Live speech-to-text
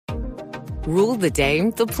Rule the day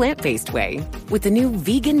the plant-based way with the new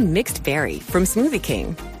vegan mixed berry from Smoothie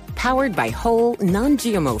King. Powered by whole,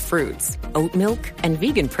 non-GMO fruits, oat milk, and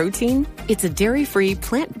vegan protein, it's a dairy-free,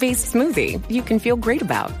 plant-based smoothie you can feel great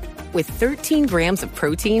about. With 13 grams of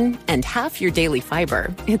protein and half your daily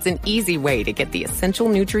fiber, it's an easy way to get the essential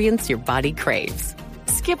nutrients your body craves.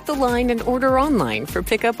 Skip the line and order online for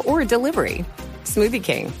pickup or delivery. Smoothie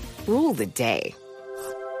King. Rule the day.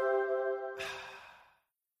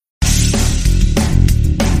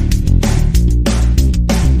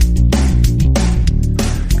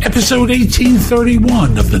 Episode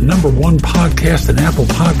 1831 of the number one podcast and Apple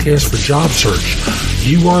Podcast for job search.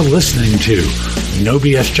 You are listening to No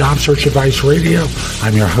BS Job Search Advice Radio.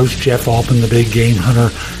 I'm your host, Jeff Altman, the Big Game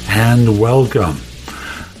Hunter, and welcome.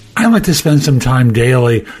 I like to spend some time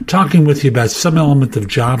daily talking with you about some element of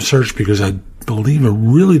job search because I believe it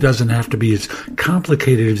really doesn't have to be as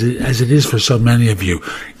complicated as it is for so many of you,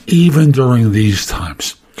 even during these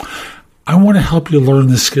times. I want to help you learn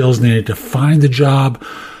the skills needed to find a job,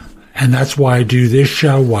 and that's why I do this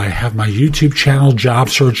show, why I have my YouTube channel,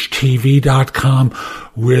 JobSearchTV.com,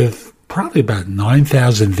 with probably about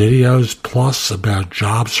 9,000 videos plus about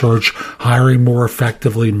job search, hiring more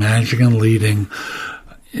effectively, managing and leading.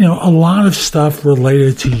 A lot of stuff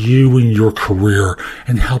related to you and your career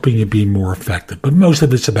and helping you be more effective. But most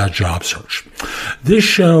of it's about job search. This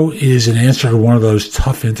show is an answer to one of those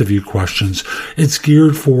tough interview questions. It's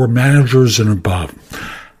geared for managers and above.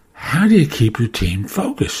 How do you keep your team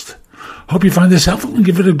focused? Hope you find this helpful and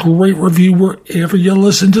give it a great review wherever you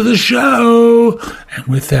listen to the show. And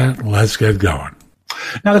with that, let's get going.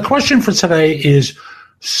 Now, the question for today is,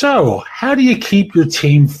 so how do you keep your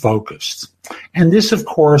team focused? And this, of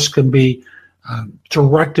course, can be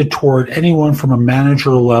directed toward anyone from a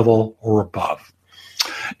manager level or above.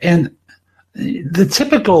 And the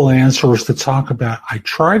typical answer is to talk about, I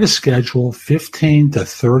try to schedule 15 to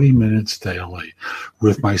 30 minutes daily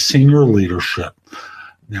with my senior leadership.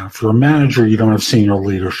 Now, if you're a manager, you don't have senior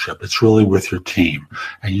leadership. It's really with your team.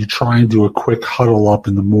 And you try and do a quick huddle up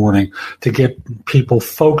in the morning to get people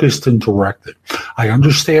focused and directed. I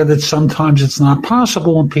understand that sometimes it's not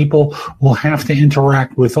possible and people will have to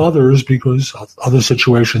interact with others because other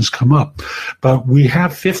situations come up. But we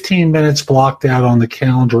have 15 minutes blocked out on the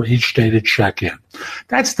calendar each day to check in.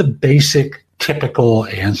 That's the basic, typical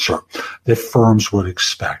answer that firms would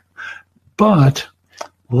expect. But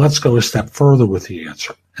let's go a step further with the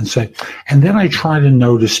answer and say, and then I try to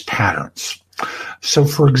notice patterns. So,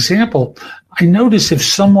 for example, I notice if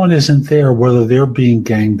someone isn't there, whether they're being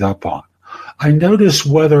ganged up on. I notice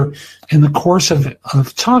whether in the course of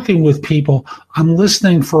talking with people, I'm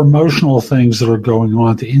listening for emotional things that are going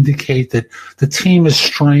on to indicate that the team is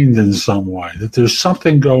strained in some way, that there's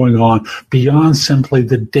something going on beyond simply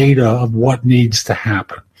the data of what needs to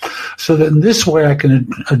happen. So that in this way I can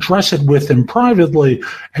address it with them privately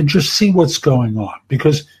and just see what's going on.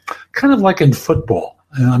 Because kind of like in football,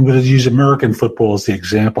 and I'm going to use American football as the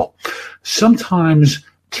example, sometimes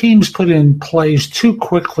teams put in plays too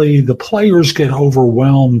quickly, the players get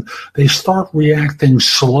overwhelmed, they start reacting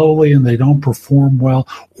slowly and they don't perform well,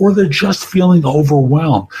 or they're just feeling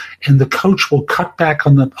overwhelmed. And the coach will cut back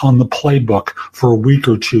on the playbook for a week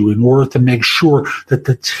or two in order to make sure that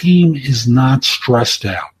the team is not stressed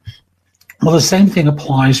out. Well, the same thing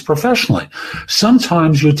applies professionally.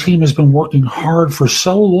 Sometimes your team has been working hard for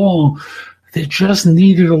so long, they just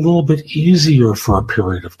need it a little bit easier for a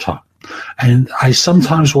period of time. And I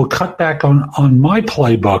sometimes will cut back on my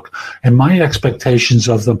playbook and my expectations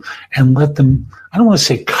of them and let them, I don't want to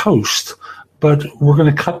say coast, but we're going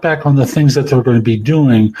to cut back on the things that they're going to be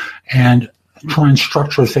doing and try and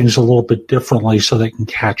structure things a little bit differently so they can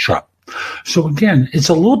catch up. So again, it's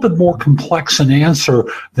a little bit more complex an answer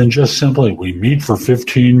than just simply we meet for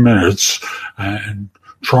 15 minutes and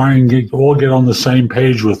try and all get on the same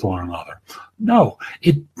page with one another. No,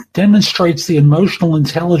 it demonstrates the emotional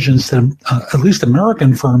intelligence that at least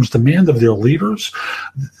American firms demand of their leaders,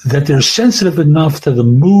 that they're sensitive enough to the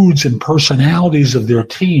moods and personalities of their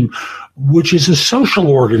team, which is a social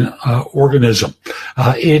organism.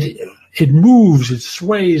 It moves, it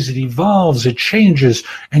sways, it evolves, it changes,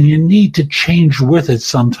 and you need to change with it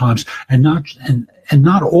sometimes and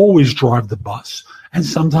not always drive the bus. And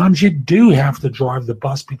sometimes you do have to drive the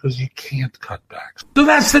bus because you can't cut back. So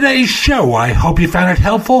that's today's show. I hope you found it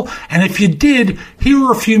helpful. And if you did, here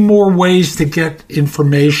are a few more ways to get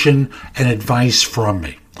information and advice from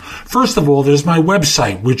me. First of all, there's my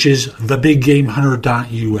website, which is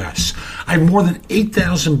thebiggamehunter.us. I have more than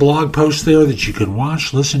 8,000 blog posts there that you can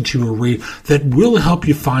watch, listen to, or read that will help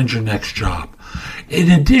you find your next job. In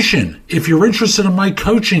addition, if you're interested in my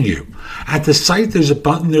coaching you, at the site there's a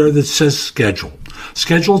button there that says schedule.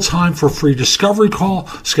 Schedule time for a free discovery call,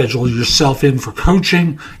 schedule yourself in for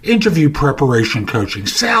coaching, interview preparation coaching,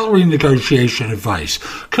 salary negotiation advice,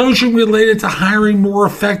 coaching related to hiring more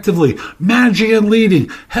effectively, managing and leading,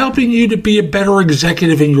 helping you to be a better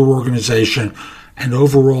executive in your organization, and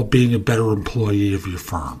overall being a better employee of your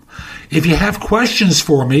firm. If you have questions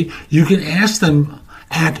for me, you can ask them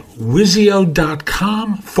at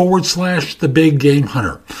Wizio.com/The Big Game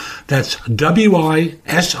Hunter. That's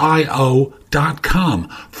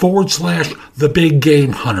WISIO.com/The Big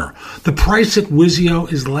Game Hunter. The price at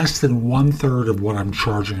Wizio is less than 1/3 of what I'm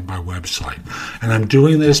charging on my website. And I'm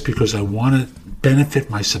doing this because I want to benefit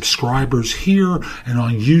my subscribers here and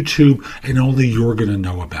on YouTube, and only you're going to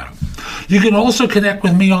know about it. You can also connect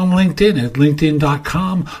with me on LinkedIn at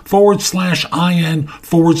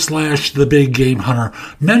linkedin.com/IN/The Big Game Hunter.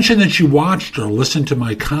 Mention that you watched or listened to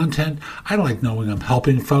my content. I like knowing I'm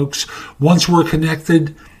helping folks. Once we're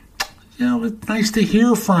connected, it's nice to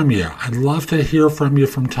hear from you. I'd love to hear from you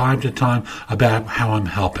from time to time about how I'm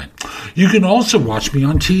helping. You can also watch me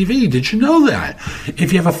on TV. Did you know that?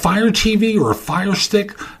 If you have a Fire TV or a Fire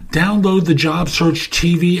Stick, download the Job Search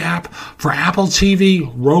TV app for Apple TV,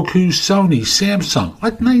 Roku, Sony, Samsung,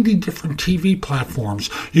 like 90 different TV platforms.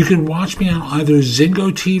 You can watch me on either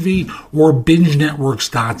Zingo TV or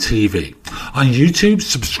BingeNetworks.tv. On YouTube,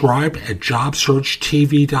 subscribe at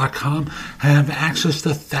JobSearchTV.com and have access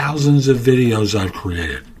to thousands of videos I've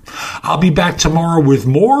created. I'll be back tomorrow with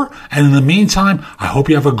more, and in the meantime, I hope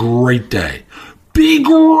you have a great day. Be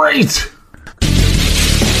great!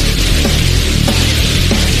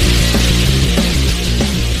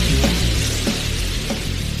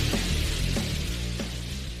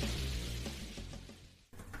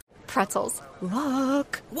 Pretzels.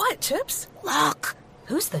 Look. What, Chips? Look.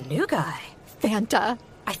 Who's the new guy? Fanta.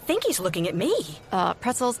 I think he's looking at me.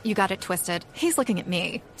 Pretzels, you got it twisted. He's looking at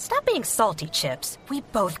me. Stop being salty, Chips. We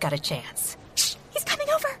both got a chance. Shh, he's coming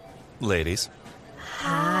over. Ladies.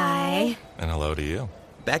 Hi. And hello to you.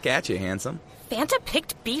 Back at you, handsome. Fanta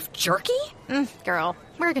picked beef jerky? Girl,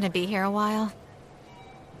 we're gonna be here a while.